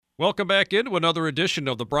Welcome back into another edition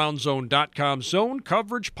of the BrownZone.com Zone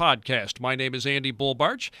Coverage Podcast. My name is Andy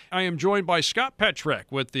Bullbarch. I am joined by Scott Petrak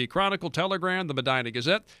with the Chronicle-Telegram, the Medina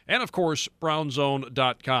Gazette, and, of course,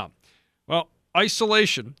 BrownZone.com. Well,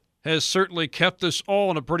 isolation has certainly kept us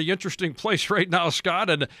all in a pretty interesting place right now,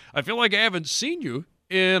 Scott, and I feel like I haven't seen you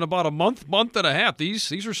in about a month and a half.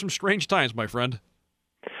 These are some strange times, my friend.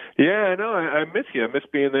 Yeah, I know. I miss you. I miss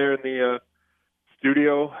being there in the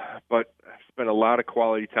studio, but I spent a lot of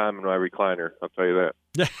quality time in my recliner, I'll tell you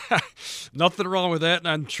that. Nothing wrong with that, and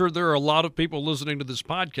I'm sure there are a lot of people listening to this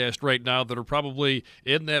podcast right now that are probably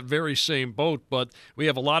in that very same boat, but we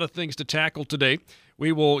have a lot of things to tackle today.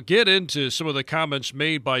 We will get into some of the comments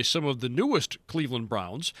made by some of the newest Cleveland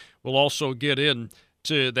Browns. We'll also get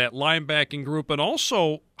into that linebacking group and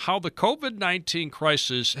also how the COVID-19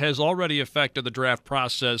 crisis has already affected the draft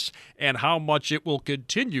process and how much it will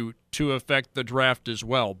continue to affect the draft as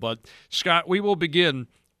well. But, Scott, we will begin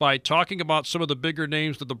by talking about some of the bigger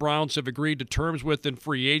names that the Browns have agreed to terms with in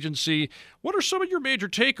free agency. What are some of your major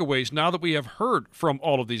takeaways now that we have heard from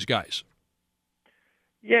all of these guys?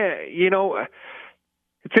 Yeah,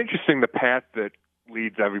 it's interesting the path that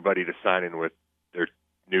leads everybody to signing with their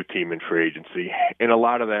new team in free agency. And a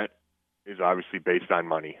lot of that is obviously based on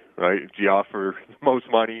money, right? If you offer the most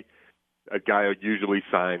money, a guy will usually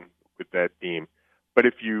sign with that team. But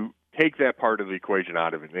if you take that part of the equation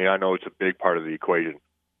out of it, and I know it's a big part of the equation,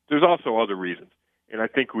 there's also other reasons. And I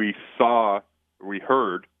think we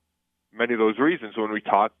heard many of those reasons when we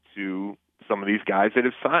talked to some of these guys that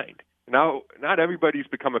have signed. Now, not everybody's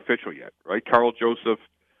become official yet, right? Carl Joseph,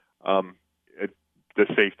 the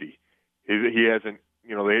safety, he hasn't,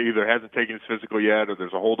 they either hasn't taken his physical yet or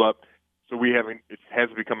there's a holdup. So it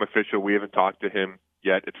hasn't become official. We haven't talked to him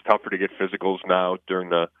yet. It's tougher to get physicals now during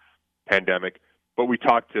the pandemic. But we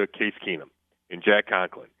talked to Case Keenum and Jack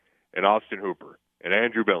Conklin and Austin Hooper and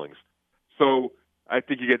Andrew Billings. So I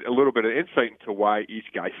think you get a little bit of insight into why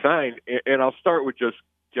each guy signed. And I'll start with just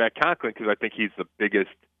Jack Conklin because I think he's the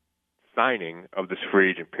biggest signing of this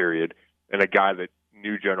free agent period and a guy that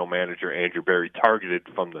new general manager Andrew Berry targeted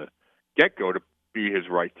from the get-go to be his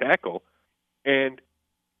right tackle. And,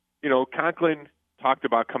 Conklin talked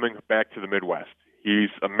about coming back to the Midwest. He's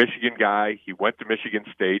a Michigan guy. He went to Michigan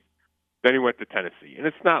State. Then he went to Tennessee. And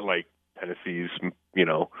it's not like Tennessee's,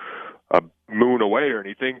 a moon away or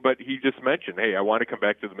anything, but he just mentioned, hey, I want to come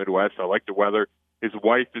back to the Midwest. I like the weather. His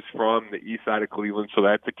wife is from the east side of Cleveland, so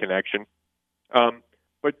that's a connection.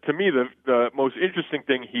 But to me, the most interesting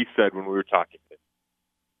thing he said when we were talking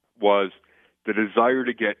was the desire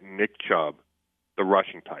to get Nick Chubb the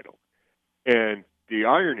rushing title. And the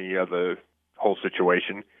irony of the whole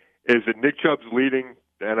situation is that Nick Chubb's leading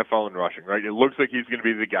the NFL in rushing, right? It looks like he's going to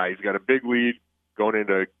be the guy. He's got a big lead going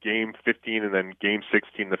into Game 15 and then Game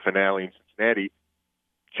 16, the finale in Cincinnati.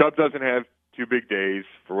 Chubb doesn't have two big days.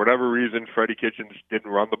 For whatever reason, Freddie Kitchens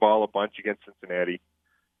didn't run the ball a bunch against Cincinnati.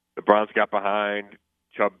 The Browns got behind.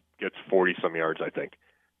 Chubb gets 40-some yards, I think.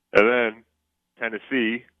 And then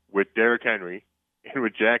Tennessee, with Derrick Henry, and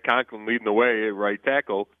with Jack Conklin leading the way at right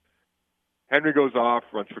tackle, Henry goes off,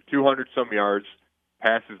 runs for 200-some yards,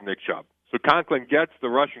 passes Nick Chubb. So Conklin gets the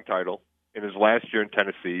rushing title in his last year in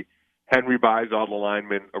Tennessee. Henry buys all the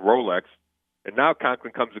linemen a Rolex. And now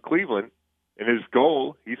Conklin comes to Cleveland, and his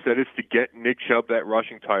goal, he said, is to get Nick Chubb that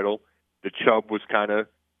rushing title that Chubb was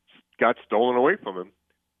got stolen away from him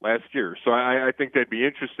last year. So I think that'd be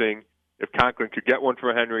interesting if Conklin could get one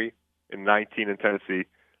for Henry in 19 in Tennessee,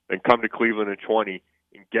 then come to Cleveland in 20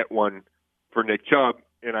 and get one for Nick Chubb.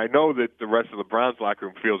 And I know that the rest of the Browns locker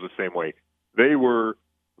room feels the same way. There's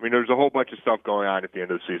a whole bunch of stuff going on at the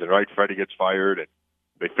end of the season, right? Freddie gets fired, and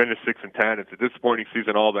they finish 6-10. It's a disappointing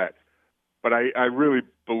season, all that. But I really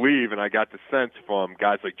believe, and I got the sense from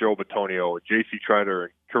guys like Joe Bitonio and J.C. Treader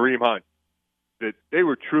and Kareem Hunt, that they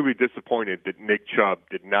were truly disappointed that Nick Chubb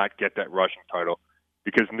did not get that rushing title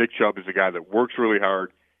because Nick Chubb is a guy that works really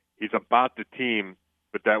hard. He's about the team,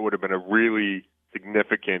 but that would have been a really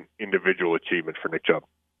significant individual achievement for Nick Chubb.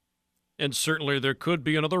 And certainly there could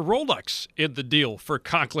be another Rolex in the deal for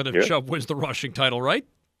Conklin if Chubb wins the rushing title, right?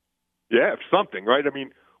 Yeah, something, right? I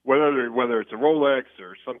mean, whether it's a Rolex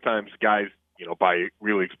or sometimes guys, buy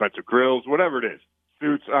really expensive grills, whatever it is,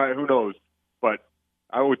 suits, who knows. But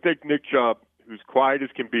I would think Nick Chubb, who's quiet as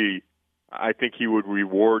can be, I think he would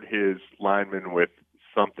reward his linemen with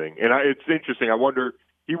something. And it's interesting. I wonder,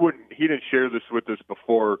 he didn't share this with us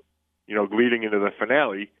before, leading into the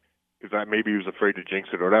finale, because maybe he was afraid to jinx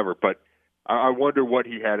it or whatever. But I wonder what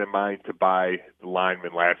he had in mind to buy the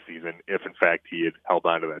linemen last season if, in fact, he had held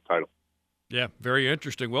on to that title. Yeah, very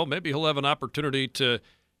interesting. Well, maybe he'll have an opportunity to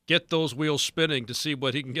get those wheels spinning to see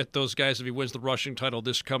what he can get those guys if he wins the rushing title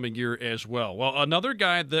this coming year as well. Well, another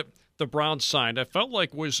guy that the Browns signed, I felt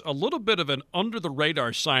like was a little bit of an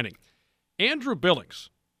under-the-radar signing. Andrew Billings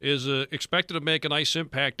is expected to make a nice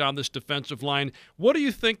impact on this defensive line. What do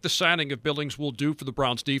you think the signing of Billings will do for the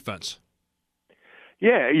Browns defense?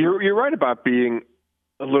 Yeah, you're right about being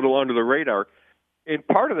a little under the radar. And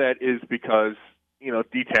part of that is because,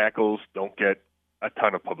 D tackles don't get a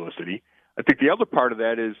ton of publicity. I think the other part of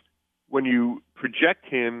that is when you project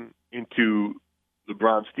him into the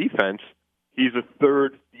Browns defense, he's a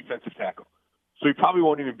third defensive tackle. So he probably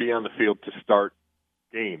won't even be on the field to start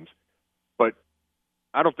games. But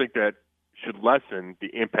I don't think that should lessen the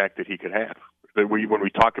impact that he could have. When we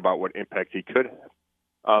talk about what impact he could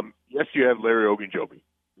have. Yes, you have Larry Ogunjobi.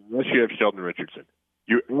 Yes, you have Sheldon Richardson.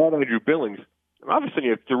 You add Andrew Billings, and all of a sudden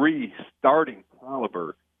you have three starting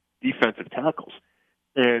caliber defensive tackles.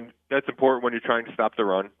 And that's important when you're trying to stop the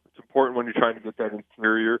run. It's important when you're trying to get that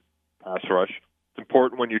interior pass rush. It's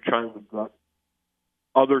important when you're trying to get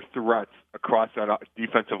other threats across that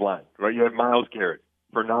defensive line, right? You have Myles Garrett.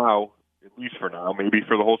 For now, at least for now, maybe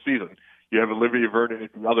for the whole season, you have Olivia Vernon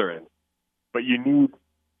at the other end. But you need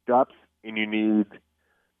depth and you need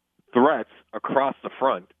threats across the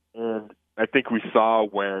front. And I think we saw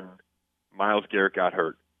when Myles Garrett got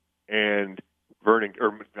hurt and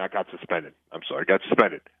got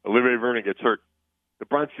suspended. Olivia Vernon gets hurt. The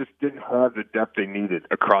Browns just didn't have the depth they needed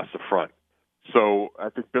across the front. So I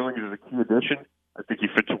think Billings is a key addition. I think he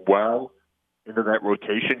fits well into that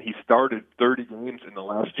rotation. He started 30 games in the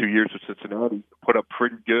last 2 years with Cincinnati, put up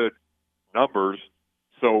pretty good numbers.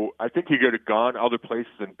 So I think he could have gone other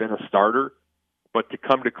places and been a starter. But to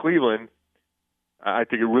come to Cleveland, I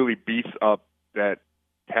think it really beefs up that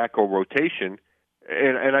tackle rotation.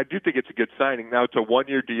 And I do think it's a good signing. Now, it's a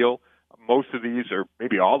one-year deal. Most of these, or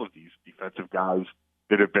maybe all of these defensive guys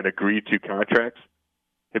that have been agreed to contracts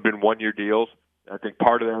have been one-year deals. I think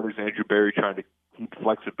part of that is Andrew Berry trying to keep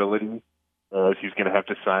flexibility as he's going to have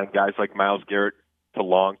to sign guys like Myles Garrett to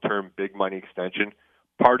long-term big money extension.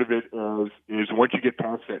 Part of it is once you get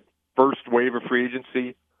past that first wave of free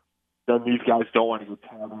agency, then these guys don't want to go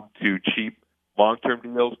tied to cheap long-term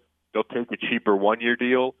deals. They'll take a cheaper one-year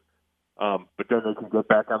deal, but then they can get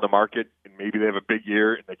back on the market and maybe they have a big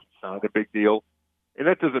year and they can sign a big deal. And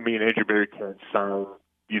that doesn't mean Andrew Berry can't sign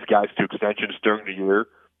these guys to extensions during the year.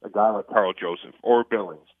 A guy like Carl Joseph or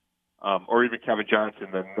Billings, or even Kevin Johnson,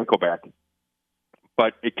 then Nickelback.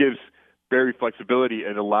 But it gives Berry flexibility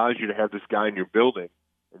and allows you to have this guy in your building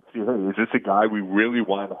and see, hey, is this a guy we really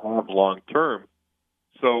want to have long term?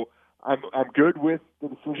 So I'm good with the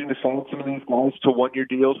decision to sign some of these guys to one-year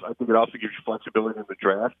deals. I think it also gives you flexibility in the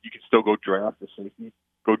draft. You can still go draft a safety,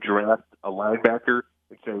 go draft a linebacker,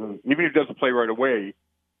 and say, hey, even if he doesn't play right away,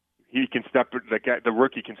 he can step. The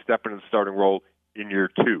rookie can step into the starting role in year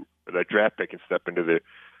two, or that draft pick can step into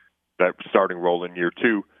that starting role in year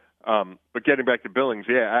two. But getting back to Billings,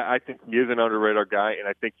 I think he is an under-radar guy, and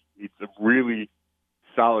I think he's a really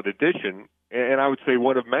solid addition, and I would say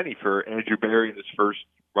one of many for Andrew Berry in his first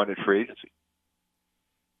run at free agency.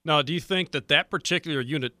 Now, do you think that particular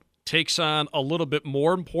unit takes on a little bit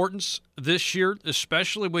more importance this year,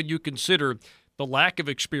 especially when you consider the lack of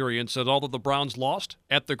experience that all of the Browns lost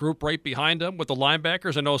at the group right behind them with the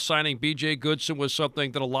linebackers? I know signing B.J. Goodson was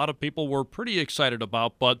something that a lot of people were pretty excited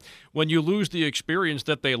about, but when you lose the experience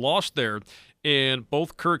that they lost there in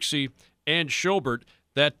both Kirksey and Schobert,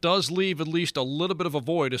 that does leave at least a little bit of a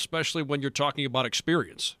void, especially when you're talking about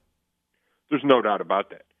experience. There's no doubt about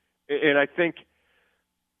that. And I think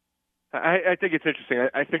it's interesting.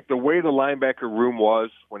 I think the way the linebacker room was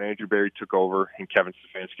when Andrew Berry took over and Kevin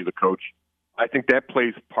Stefanski, the coach, I think that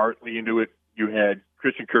plays partly into it. You had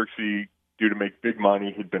Christian Kirksey, due to make big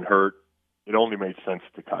money, had been hurt. It only made sense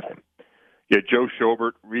to cut him. You had Joe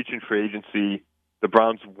Schobert reaching free agency. The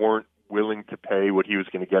Browns weren't willing to pay what he was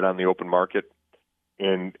going to get on the open market.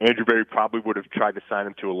 And Andrew Berry probably would have tried to sign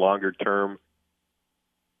him to a longer term,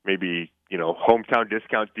 maybe, hometown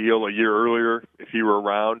discount deal a year earlier if he were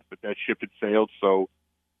around, but that ship had sailed, so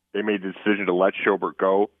they made the decision to let Schobert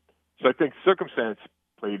go. So I think circumstance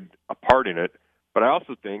played a part in it, but I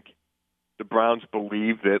also think the Browns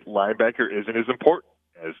believe that linebacker isn't as important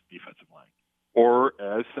as defensive line or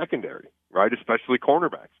as secondary, right, especially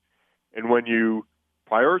cornerbacks. And when you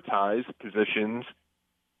prioritize positions,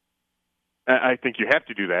 I think you have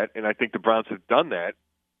to do that, and I think the Browns have done that,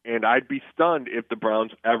 and I'd be stunned if the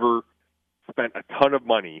Browns ever spent a ton of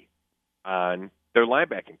money on their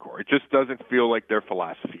linebacking core. It just doesn't feel like their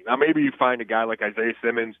philosophy. Now, maybe you find a guy like Isaiah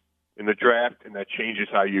Simmons in the draft, and that changes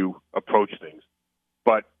how you approach things.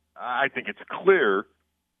 But I think it's clear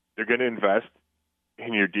they're going to invest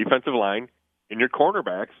in your defensive line, in your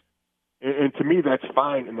cornerbacks. And to me, that's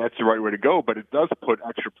fine, and that's the right way to go. But it does put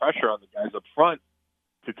extra pressure on the guys up front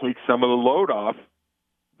to take some of the load off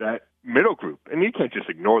that middle group. And you can't just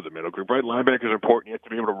ignore the middle group, right? Linebackers are important. You have to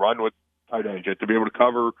be able to run with tight ends. You have to be able to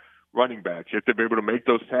cover running backs. You have to be able to make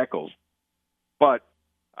those tackles. But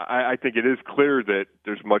I think it is clear that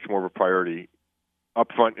there's much more of a priority up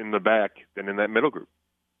front in the back than in that middle group.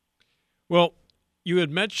 Well, you had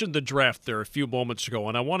mentioned the draft there a few moments ago,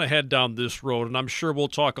 and I want to head down this road, and I'm sure we'll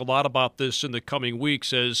talk a lot about this in the coming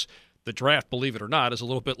weeks as the draft, believe it or not, is a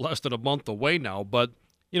little bit less than a month away now. But,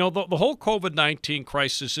 you know, the whole COVID-19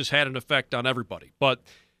 crisis has had an effect on everybody. But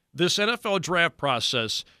this NFL draft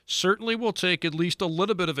process certainly will take at least a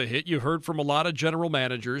little bit of a hit. You heard from a lot of general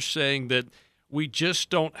managers saying that we just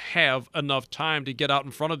don't have enough time to get out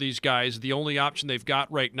in front of these guys. The only option they've got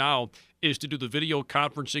right now is to do the video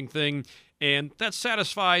conferencing thing, and that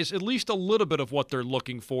satisfies at least a little bit of what they're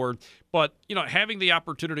looking for. But, you know, having the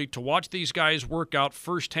opportunity to watch these guys work out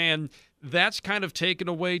firsthand, that's kind of taken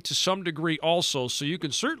away to some degree also. So you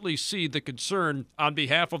can certainly see the concern on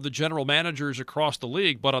behalf of the general managers across the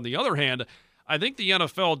league. But on the other hand, I think the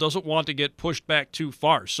NFL doesn't want to get pushed back too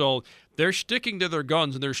far. So they're sticking to their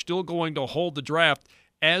guns, and they're still going to hold the draft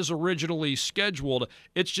as originally scheduled.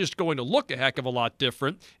 It's just going to look a heck of a lot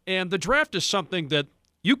different. And the draft is something that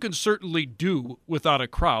you can certainly do without a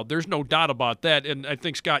crowd. There's no doubt about that. And I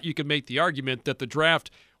think, Scott, you can make the argument that the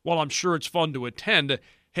draft, while I'm sure it's fun to attend,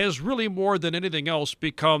 has really more than anything else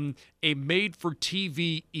become a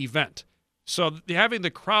made-for-TV event. So having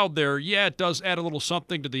the crowd there, yeah, it does add a little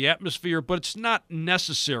something to the atmosphere, but it's not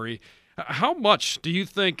necessary. How much do you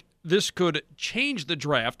think this could change the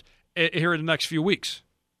draft here in the next few weeks?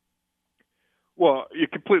 Well, you're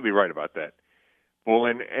completely right about that. Well,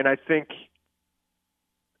 and I think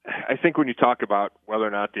when you talk about whether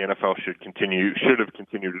or not the NFL should have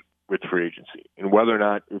continued with free agency, and whether or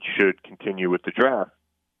not it should continue with the draft,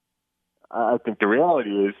 I think the reality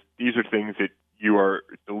is these are things that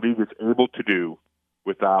the league is able to do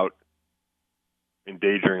without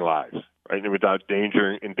endangering lives, right? And without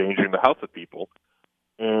endangering the health of people.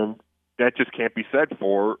 And that just can't be said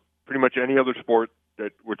for pretty much any other sport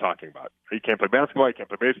that we're talking about. You can't play basketball, you can't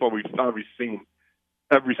play baseball. We've obviously seen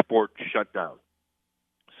every sport shut down.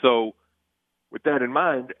 So with that in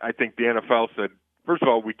mind, I think the NFL said, first of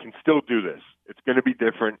all, we can still do this. It's going to be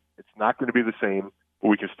different. It's not going to be the same, but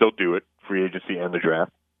we can still do it, free agency and the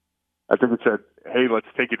draft. I think it said, hey, let's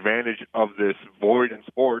take advantage of this void in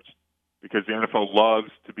sports because the NFL loves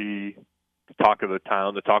to be the talk of the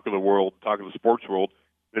town, the talk of the world, the talk of the sports world.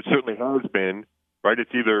 It certainly has been, right?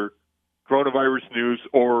 It's either coronavirus news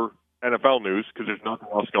or NFL news because there's nothing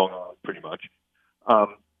else going on pretty much.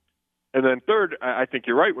 And then third, I think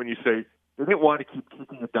you're right when you say they didn't want to keep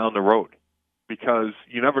kicking it down the road because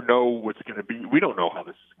you never know what's going to be. We don't know how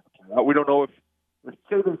this is going to play out. We don't know if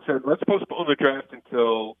say they said, let's postpone the draft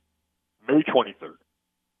until May 23rd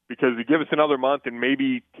because you give us another month and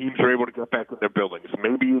maybe teams are able to get back in their buildings.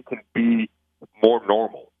 Maybe it can be more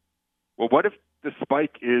normal. Well, what if the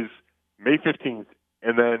spike is May 15th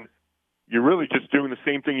and then you're really just doing the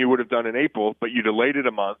same thing you would have done in April, but you delayed it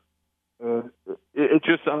a month? I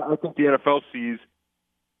think the NFL sees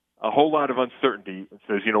a whole lot of uncertainty and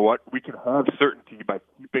says, you know what, we can have certainty by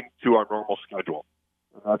keeping to our normal schedule.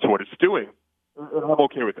 And that's what it's doing. And I'm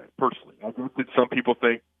okay with that, personally. I think that some people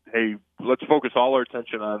think, hey, let's focus all our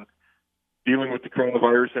attention on dealing with the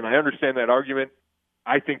coronavirus, and I understand that argument.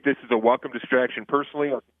 I think this is a welcome distraction personally.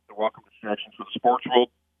 I think it's a welcome distraction for the sports world,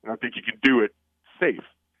 and I think you can do it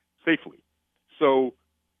safely. So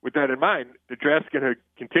with that in mind, the draft's going to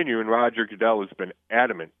continue, and Roger Goodell has been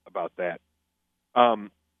adamant about that.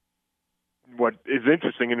 What is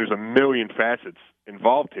interesting, and there's a million facets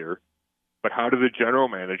involved here, but how do the general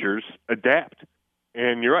managers adapt?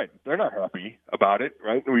 And you're right, they're not happy about it,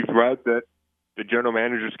 right? And we've read that the general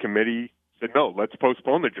managers committee said, no, let's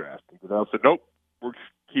postpone the draft. And Goodell said, nope, we're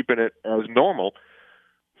keeping it as normal.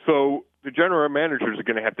 So the general managers are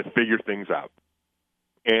going to have to figure things out.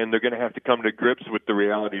 And they're going to have to come to grips with the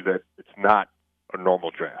reality that it's not a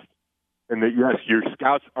normal draft. And that, yes, your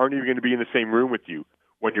scouts aren't even going to be in the same room with you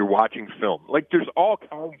when you're watching film. Like, there's all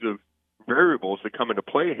kinds of variables that come into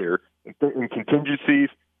play here and contingencies.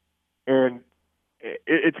 And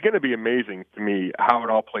it's going to be amazing to me how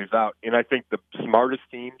it all plays out. And I think the smartest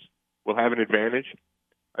teams will have an advantage.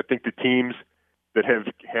 I think the teams that have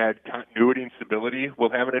had continuity and stability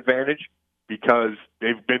will have an advantage because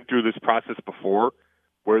they've been through this process before,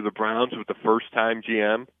 where the Browns with the first-time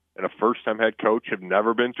GM and a first-time head coach have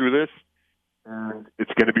never been through this. And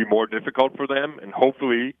it's going to be more difficult for them. And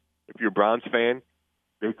hopefully, if you're a Browns fan,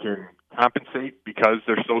 They can compensate because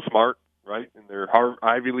they're so smart, right? And they're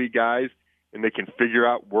Ivy League guys, and they can figure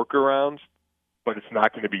out workarounds, but it's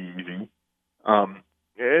not going to be easy.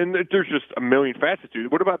 And there's just a million facets to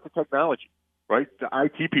it. What about the technology, right? The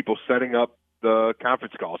IT people setting up the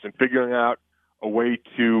conference calls and figuring out a way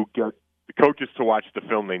to get the coaches to watch the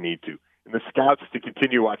film they need to, and the scouts to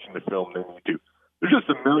continue watching the film they need to. There's just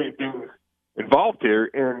a million things involved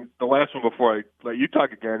here. And the last one before I let you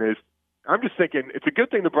talk again is, I'm just thinking it's a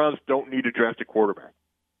good thing the Browns don't need to draft a quarterback,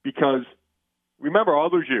 because remember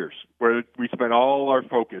all those years where we spent all our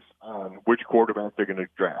focus on which quarterback they're going to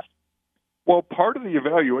draft. Well, part of the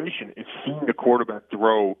evaluation is seeing the quarterback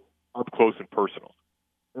throw up close and personal.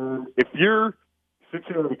 And if you're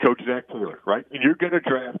Cincinnati coach Zach Taylor, right, and you're going to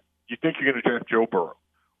draft, you think you're going to draft Joe Burrow,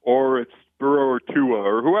 or it's Burrow or Tua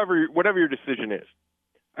or whoever, whatever your decision is.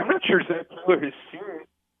 I'm not sure Zach Taylor has seen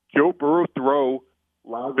Joe Burrow throw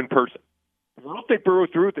live in person. I don't think Burrow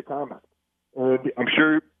threw at the combine. And I'm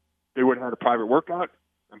sure they would have had a private workout.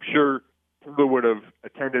 I'm sure Taylor would have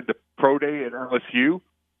attended the pro day at LSU.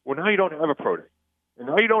 Well, now you don't have a pro day. And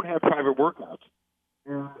now you don't have private workouts.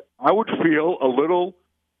 And I would feel a little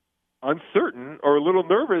uncertain or a little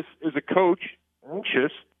nervous as a coach,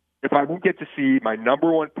 anxious, if I didn't get to see my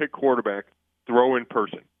number one pick quarterback throw in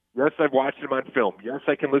person. Yes, I've watched him on film. Yes,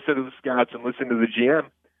 I can listen to the scouts and listen to the GM.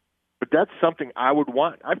 But that's something I would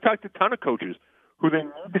want. I've talked to a ton of coaches who they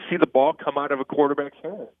need to see the ball come out of a quarterback's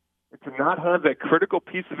hand. And to not have that critical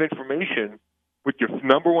piece of information with your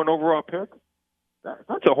number one overall pick,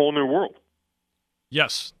 that's a whole new world.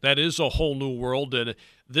 Yes, that is a whole new world, and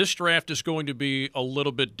this draft is going to be a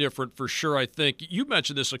little bit different for sure, I think. You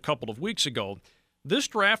mentioned this a couple of weeks ago. This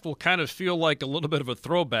draft will kind of feel like a little bit of a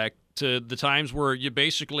throwback to the times where you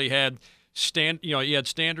basically had you had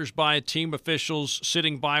standers by, team officials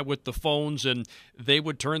sitting by with the phones, and they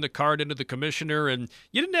would turn the card into the commissioner, and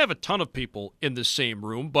you didn't have a ton of people in the same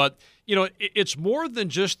room, but it's more than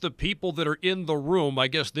just the people that are in the room. I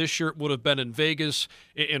guess this year it would have been in Vegas.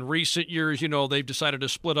 In recent years, they've decided to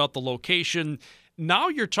split out the location. Now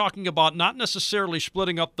you're talking about not necessarily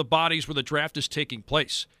splitting up the bodies where the draft is taking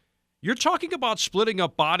place. You're talking about splitting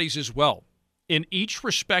up bodies as well in each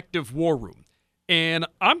respective war room. And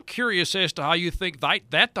I'm curious as to how you think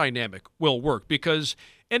that dynamic will work, because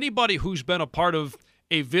anybody who's been a part of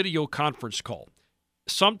a video conference call,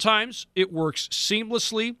 sometimes it works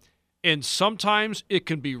seamlessly, and sometimes it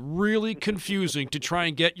can be really confusing to try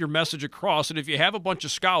and get your message across. And if you have a bunch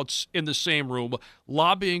of scouts in the same room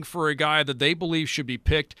lobbying for a guy that they believe should be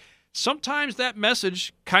picked, sometimes that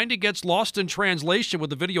message kind of gets lost in translation with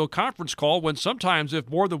the video conference call, when sometimes if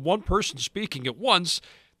more than one person speaking at once,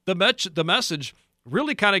 the message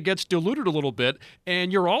really kind of gets diluted a little bit.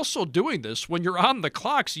 And you're also doing this when you're on the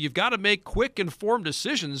clock, so you've got to make quick, informed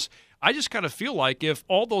decisions. I just kind of feel like if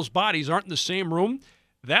all those bodies aren't in the same room,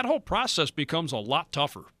 that whole process becomes a lot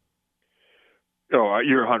tougher. No,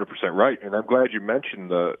 you're 100% right, and I'm glad you mentioned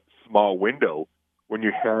the small window when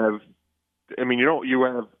you have. I mean, you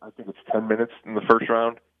have, I think it's 10 minutes in the first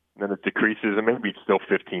round, and then it decreases, and maybe it's still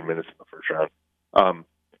 15 minutes in the first round.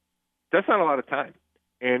 That's not a lot of time.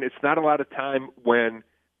 And it's not a lot of time when,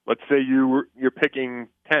 let's say you're picking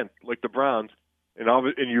 10th, like the Browns, and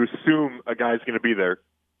you assume a guy's going to be there.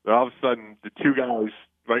 But all of a sudden, the two guys,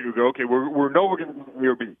 right, you go, okay, we know we're going to be A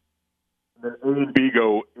or B. And then A and B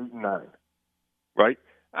go 8 and 9, right?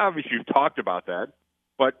 Obviously, you've talked about that,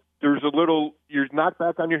 but you're knocked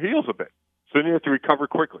back on your heels a bit. So then you have to recover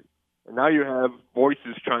quickly. And now you have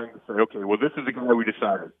voices trying to say, okay, well, this is the guy we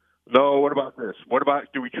decided. No, what about this? What about,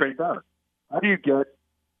 do we trade down? How do you get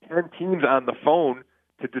 10 teams on the phone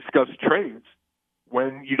to discuss trades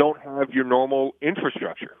when you don't have your normal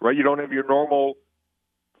infrastructure, right? You don't have your normal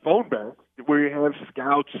phone bank where you have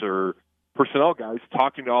scouts or personnel guys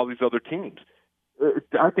talking to all these other teams.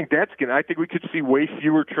 I think we could see way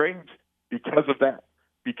fewer trades because of that,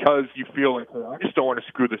 because you feel like, hey, I just don't want to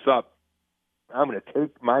screw this up. I'm going to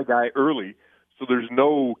take my guy early so there's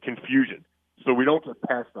no confusion, so we don't get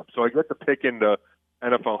passed up. So I get to pick into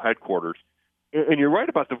NFL headquarters. And you're right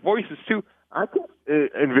about the voices, too. I can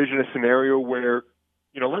envision a scenario where,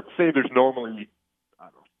 let's say there's normally,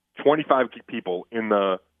 25 people in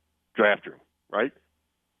the draft room, right?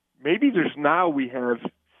 Maybe we have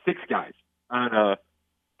 6 guys on a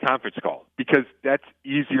conference call because that's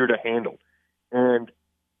easier to handle. And,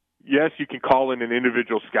 yes, you can call in an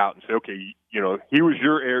individual scout and say, okay, he was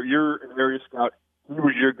you're an area scout, he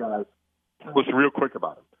was your guy. Tell us real quick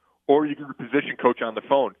about him. Or you get a position coach on the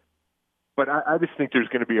phone. But I just think there's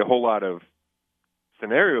going to be a whole lot of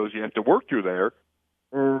scenarios you have to work through there.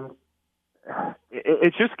 And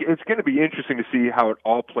it's going to be interesting to see how it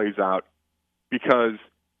all plays out, because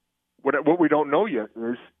what we don't know yet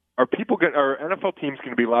is, are NFL teams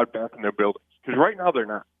going to be allowed back in their buildings? Because right now they're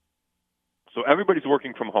not. So everybody's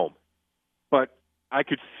working from home. But I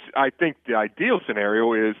think the ideal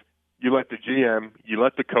scenario is you let the GM, you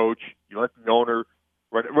let the coach, you let the owner,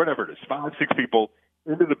 whatever it is, 5, 6 people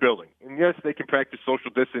into the building. And yes, they can practice social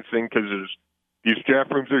distancing because these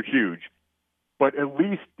draft rooms are huge. But at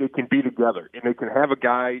least they can be together, and they can have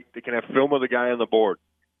they can have film of the guy on the board.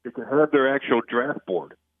 They can have their actual draft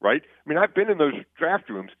board, right? I mean, I've been in those draft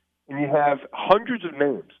rooms, and you have hundreds of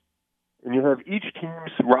names, and you have each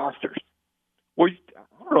team's rosters. Well,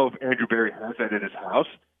 I don't know if Andrew Berry has that in his house.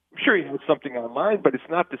 I'm sure he has something online, but it's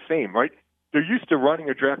not the same, right? They're used to running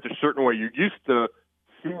a draft a certain way. You're used to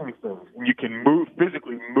seeing things, and you can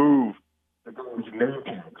physically move the guy's name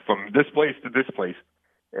tag from this place to this place.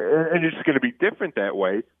 And it's going to be different that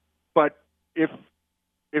way. But if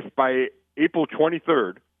by April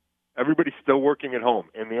 23rd, everybody's still working at home,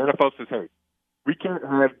 and the NFL says, hey, we can't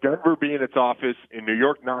have Denver be in its office and New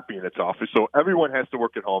York not be in its office, so everyone has to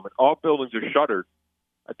work at home, and all buildings are shuttered,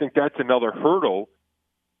 I think that's another hurdle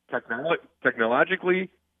technologically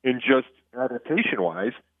and just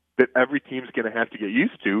adaptation-wise that every team's going to have to get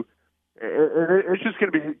used to. And it's just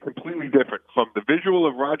going to be completely different from the visual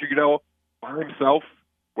of Roger Goodell by himself,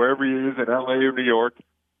 wherever he is in L.A. or New York,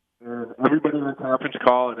 and everybody on a conference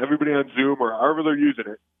call and everybody on Zoom or however they're using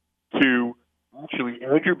it, to actually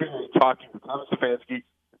Andrew Berry talking to Thomas Stefanski,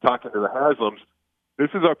 talking to the Haslams. This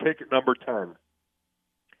is our pick at number 10.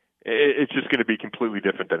 It's just going to be completely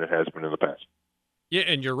different than it has been in the past. Yeah,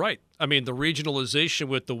 and you're right. I mean, the regionalization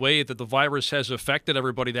with the way that the virus has affected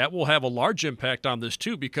everybody, that will have a large impact on this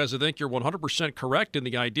too, because I think you're 100% correct in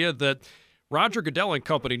the idea that Roger Goodell and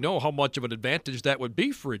company know how much of an advantage that would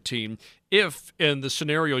be for a team if, in the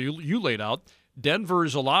scenario you laid out, Denver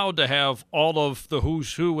is allowed to have all of the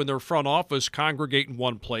who's who in their front office congregate in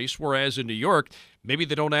one place, whereas in New York, maybe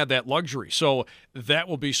they don't have that luxury. So that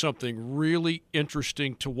will be something really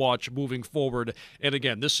interesting to watch moving forward. And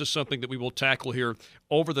again, this is something that we will tackle here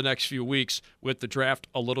over the next few weeks with the draft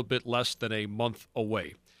a little bit less than a month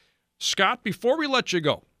away. Scott, before we let you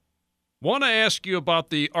go, want to ask you about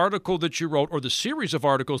the article that you wrote, or the series of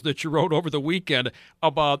articles that you wrote over the weekend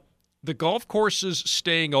about the golf courses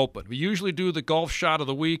staying open. We usually do the golf shot of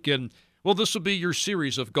the week, and, well, this will be your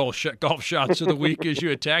series of golf shots of the week as you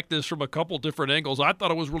attack this from a couple different angles. I thought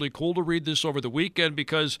it was really cool to read this over the weekend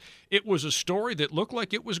because it was a story that looked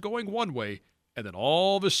like it was going one way, and then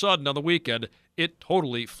all of a sudden on the weekend, it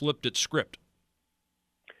totally flipped its script.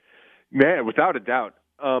 Man, without a doubt.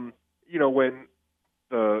 When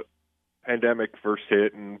the pandemic first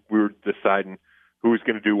hit and we were deciding who was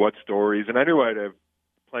going to do what stories, and I knew I'd have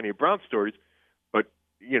plenty of Brown stories, but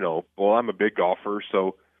I'm a big golfer,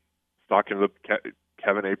 so talking to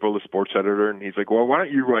Kevin April, the sports editor, and he's like, well, why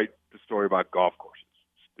don't you write the story about golf courses?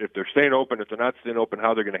 If they're staying open, if they're not staying open,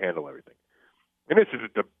 how they're going to handle everything. And this is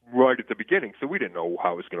right at the beginning, so we didn't know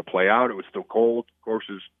how it was going to play out. It was still cold.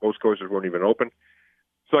 Most courses weren't even open.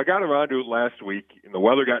 So I got around to it last week, and the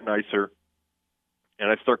weather got nicer, and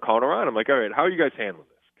I start calling around. I'm like, all right, how are you guys handling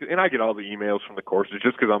this? And I get all the emails from the courses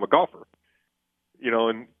just because I'm a golfer.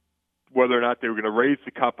 And whether or not they were going to raise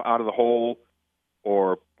the cup out of the hole,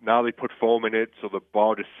 or now they put foam in it so the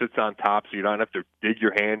ball just sits on top so you don't have to dig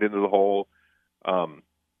your hand into the hole.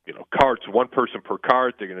 Carts, one person per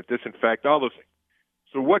cart, they're going to disinfect, all those things.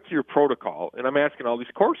 So what's your protocol? And I'm asking all these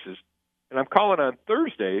courses, and I'm calling on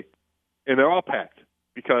Thursday, and they're all packed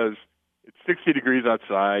because it's 60 degrees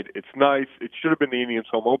outside. It's nice. It should have been the Indians'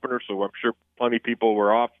 home opener, so I'm sure plenty of people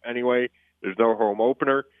were off anyway. There's no home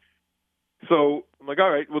opener. So I'm like, all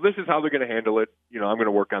right, well, this is how they're going to handle it. I'm going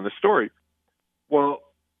to work on the story. Well,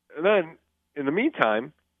 and then in the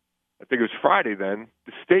meantime, I think it was Friday then,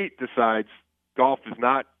 the state decides golf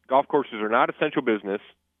courses are not essential business,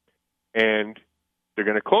 and they're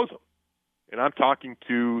going to close them. And I'm talking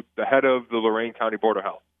to the head of the Lorain County Board of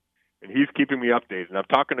Health, and he's keeping me updated. And I'm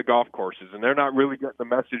talking to golf courses, and they're not really getting the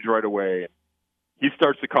message right away. And he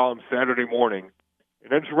starts to call them Saturday morning,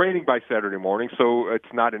 and it's raining by Saturday morning, so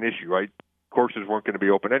it's not an issue, right? Courses weren't going to be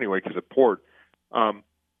open anyway because it poured.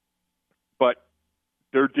 But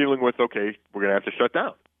they're dealing with, okay, we're going to have to shut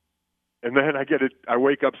down. And then I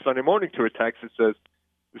wake up Sunday morning to a text that says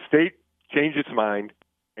the state changed its mind,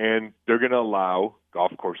 and they're going to allow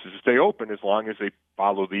golf courses to stay open as long as they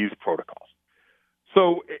follow these protocols.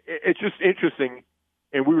 So it's just interesting,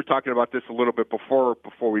 and we were talking about this a little bit before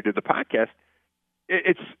we did the podcast.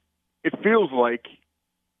 It feels like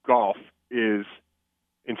golf is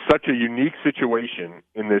in such a unique situation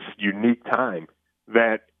in this unique time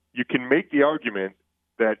that you can make the argument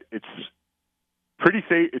that it's pretty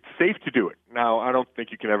safe. It's safe to do it. Now, I don't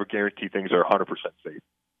think you can ever guarantee things are 100% safe,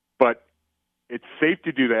 but it's safe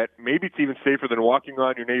to do that. Maybe it's even safer than walking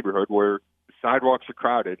around your neighborhood where the sidewalks are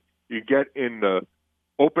crowded. You get in the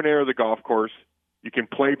open air of the golf course. You can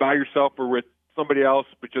play by yourself or with somebody else,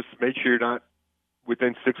 but just make sure you're not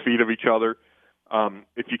within 6 feet of each other.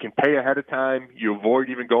 If you can pay ahead of time, you avoid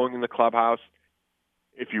even going in the clubhouse.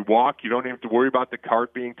 If you walk, you don't even have to worry about the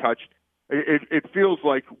cart being touched. It feels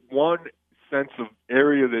like one sense of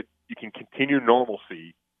area that you can continue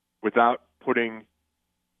normalcy without putting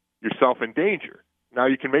yourself in danger. Now,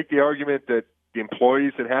 you can make the argument that the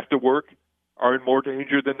employees that have to work are in more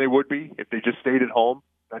danger than they would be if they just stayed at home.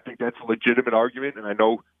 I think that's a legitimate argument, and I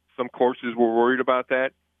know some courses were worried about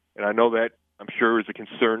that, and I know that, I'm sure, is a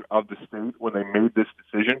concern of the state when they made this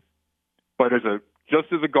decision. But just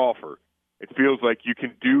as a golfer, it feels like you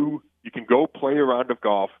can go play a round of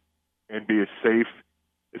golf and be as safe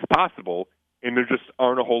as possible, and there just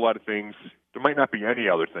aren't a whole lot of things. There might not be any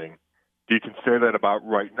other thing that you can say that about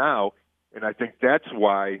right now, and I think that's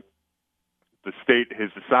why the state has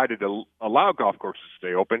decided to allow golf courses to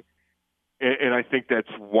stay open. And I think that's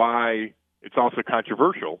why it's also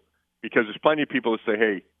controversial, because there's plenty of people that say,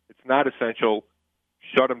 hey, it's not essential,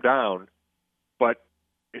 shut them down. But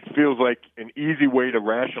it feels like an easy way to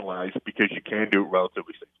rationalize because you can do it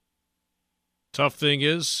relatively safe. Tough thing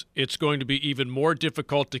is, it's going to be even more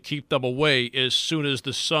difficult to keep them away as soon as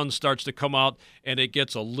the sun starts to come out and it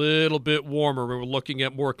gets a little bit warmer. We're looking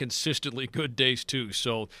at more consistently good days, too.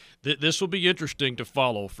 So this will be interesting to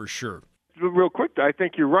follow for sure. Real quick, I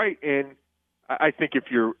think you're right. And I think if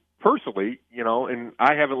you're personally, and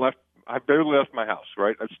I barely left my house,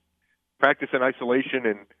 right? I practice in isolation,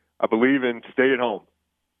 and I believe in stay at home.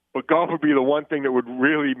 But golf would be the one thing that would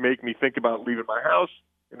really make me think about leaving my house.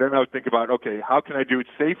 And then I would think about, okay, how can I do it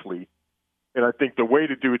safely? And I think the way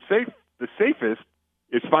to do it the safest,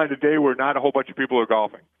 is find a day where not a whole bunch of people are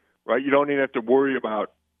golfing, right? You don't even have to worry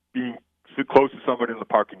about being close to someone in the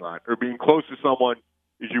parking lot or being close to someone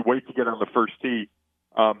as you wait to get on the first tee.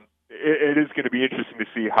 It is going to be interesting to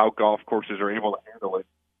see how golf courses are able to handle it.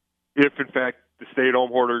 If, in fact, the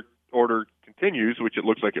stay-at-home order continues, which it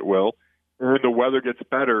looks like it will, and the weather gets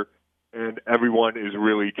better, and everyone is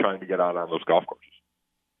really trying to get out on those golf courses.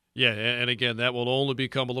 Yeah, and again, that will only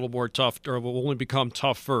become a little more tough, or will only become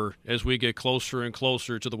tougher as we get closer and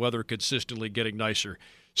closer to the weather consistently getting nicer.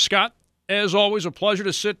 Scott, as always, a pleasure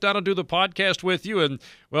to sit down and do the podcast with you. And,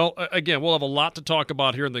 well, again, we'll have a lot to talk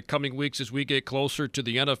about here in the coming weeks as we get closer to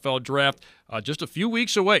the NFL draft, just a few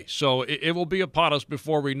weeks away. So it will be upon us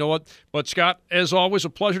before we know it. But, Scott, as always, a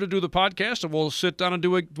pleasure to do the podcast, and we'll sit down and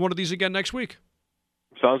do one of these again next week.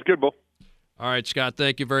 Sounds good, Bo. All right, Scott,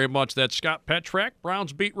 thank you very much. That's Scott Petrak,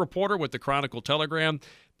 Browns beat reporter with the Chronicle Telegram,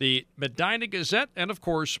 the Medina Gazette, and, of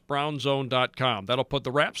course, BrownZone.com. That'll put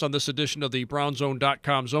the wraps on this edition of the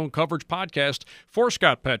BrownZone.com Zone Coverage Podcast. For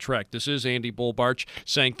Scott Petrak, this is Andy Bolbarch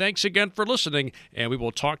saying thanks again for listening, and we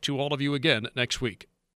will talk to all of you again next week.